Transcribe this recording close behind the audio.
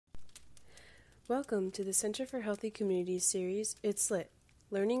Welcome to the Center for Healthy Communities series, It's Lit,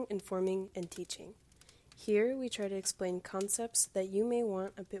 Learning, Informing, and Teaching. Here, we try to explain concepts that you may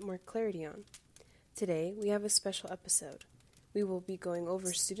want a bit more clarity on. Today, we have a special episode. We will be going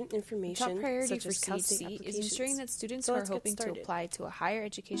over student information, top priority such for as CalState CHC is ensuring that students who are hoping to apply to a higher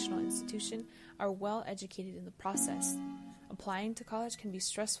educational institution are well educated in the process. Applying to college can be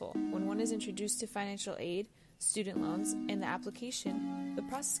stressful. When one is introduced to financial aid, student loans, and the application, the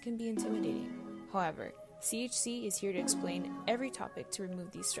process can be intimidating. However, CHC is here to explain every topic to remove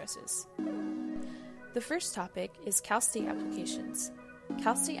these stresses. The first topic is CalState applications.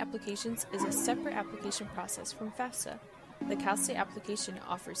 CalState applications is a separate application process from FAFSA. The CalState application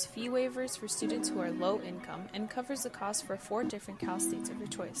offers fee waivers for students who are low income and covers the cost for 4 different CalStates of your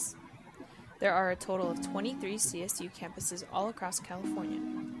choice. There are a total of 23 CSU campuses all across California,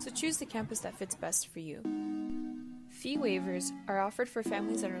 so choose the campus that fits best for you. Fee waivers are offered for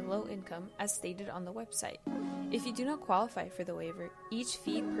families that are low income, as stated on the website. If you do not qualify for the waiver, each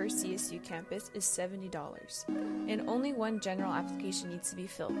fee per CSU campus is $70, and only one general application needs to be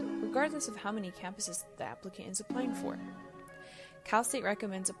filled, regardless of how many campuses the applicant is applying for. CalState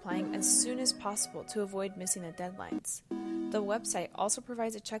recommends applying as soon as possible to avoid missing the deadlines. The website also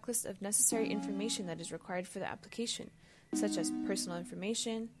provides a checklist of necessary information that is required for the application, such as personal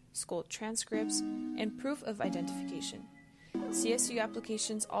information, school transcripts, and proof of identification. CSU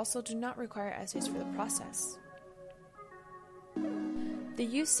applications also do not require essays for the process. The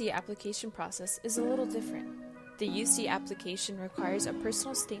UC application process is a little different. The UC application requires a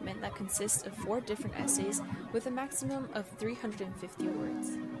personal statement that consists of 4 different essays with a maximum of 350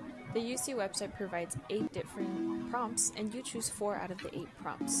 words. The UC website provides 8 different prompts, and you choose 4 out of the 8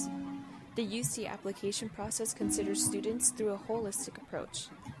 prompts. The UC application process considers students through a holistic approach.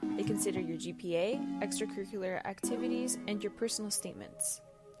 They consider your GPA, extracurricular activities, and your personal statements.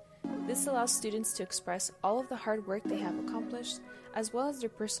 This allows students to express all of the hard work they have accomplished, as well as their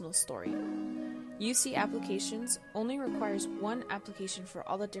personal story. UC applications only requires 1 application for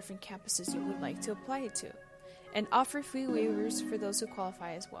all the different campuses you would like to apply to, and offer fee waivers for those who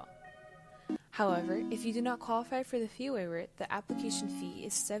qualify as well. However, if you do not qualify for the fee waiver, the application fee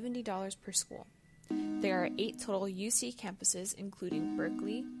is $70 per school. There are 8 total UC campuses, including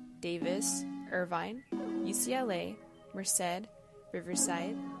Berkeley, Davis, Irvine, UCLA, Merced,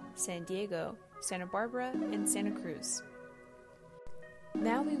 Riverside, San Diego, Santa Barbara, and Santa Cruz.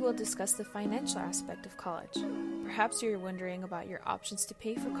 Now we will discuss the financial aspect of college. Perhaps you're wondering about your options to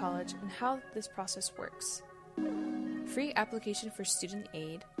pay for college and how this process works. Free application for student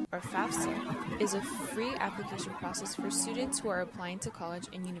aid, or FAFSA, is a free application process for students who are applying to college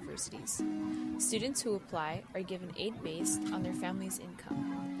and universities. Students who apply are given aid based on their family's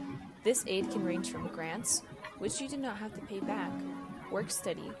income. This aid can range from grants, which you do not have to pay back,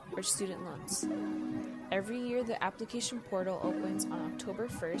 work-study, or student loans. Every year, the application portal opens on October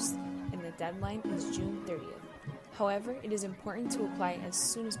 1st, and the deadline is June 30th. However, it is important to apply as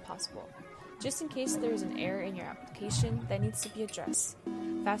soon as possible, just in case there is an error in your application that needs to be addressed.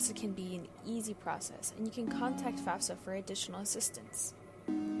 FAFSA can be an easy process, and you can contact FAFSA for additional assistance.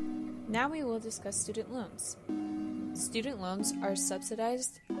 Now we will discuss student loans. Student loans are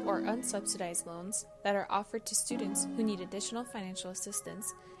subsidized or unsubsidized loans that are offered to students who need additional financial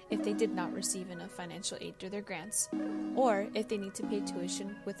assistance if they did not receive enough financial aid through their grants, or if they need to pay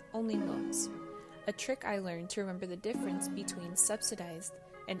tuition with only loans. A trick I learned to remember the difference between subsidized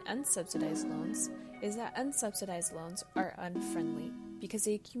and unsubsidized loans is that unsubsidized loans are unfriendly because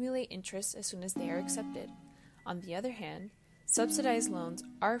they accumulate interest as soon as they are accepted. On the other hand, subsidized loans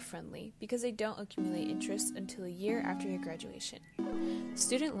are friendly because they don't accumulate interest until a year after your graduation.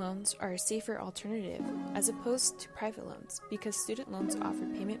 Student loans are a safer alternative as opposed to private loans because student loans offer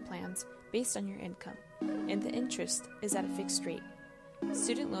payment plans based on your income, and the interest is at a fixed rate.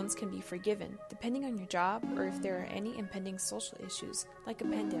 Student loans can be forgiven depending on your job or if there are any impending social issues like a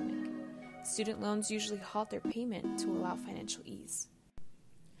pandemic. Student loans usually halt their payment to allow financial ease.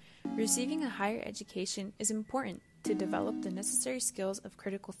 Receiving a higher education is important to develop the necessary skills of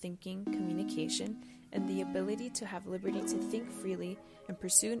critical thinking, communication, and the ability to have liberty to think freely and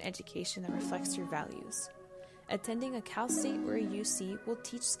pursue an education that reflects your values. Attending a CalState or a UC will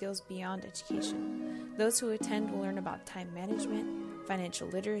teach skills beyond education. Those who attend will learn about time management, financial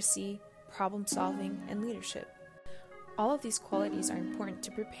literacy, problem solving, and leadership. All of these qualities are important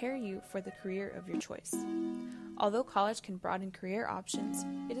to prepare you for the career of your choice. Although college can broaden career options,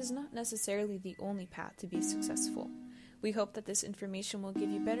 it is not necessarily the only path to be successful. We hope that this information will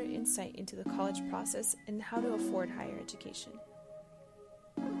give you better insight into the college process and how to afford higher education.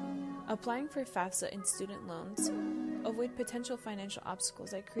 Applying for FAFSA and student loans, avoid potential financial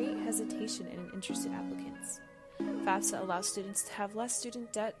obstacles that create hesitation in interested applicants. FAFSA allows students to have less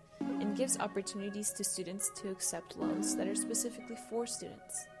student debt and gives opportunities to students to accept loans that are specifically for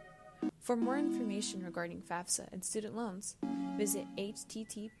students. For more information regarding FAFSA and student loans, visit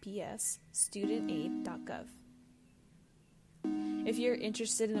https://studentaid.gov. If you're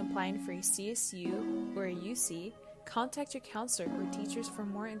interested in applying for a CSU or a UC, contact your counselor or teachers for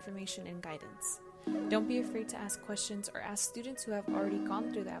more information and guidance. Don't be afraid to ask questions or ask students who have already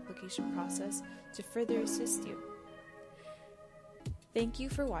gone through the application process to further assist you. Thank you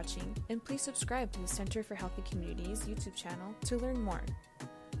for watching, and please subscribe to the Center for Healthy Communities YouTube channel to learn more.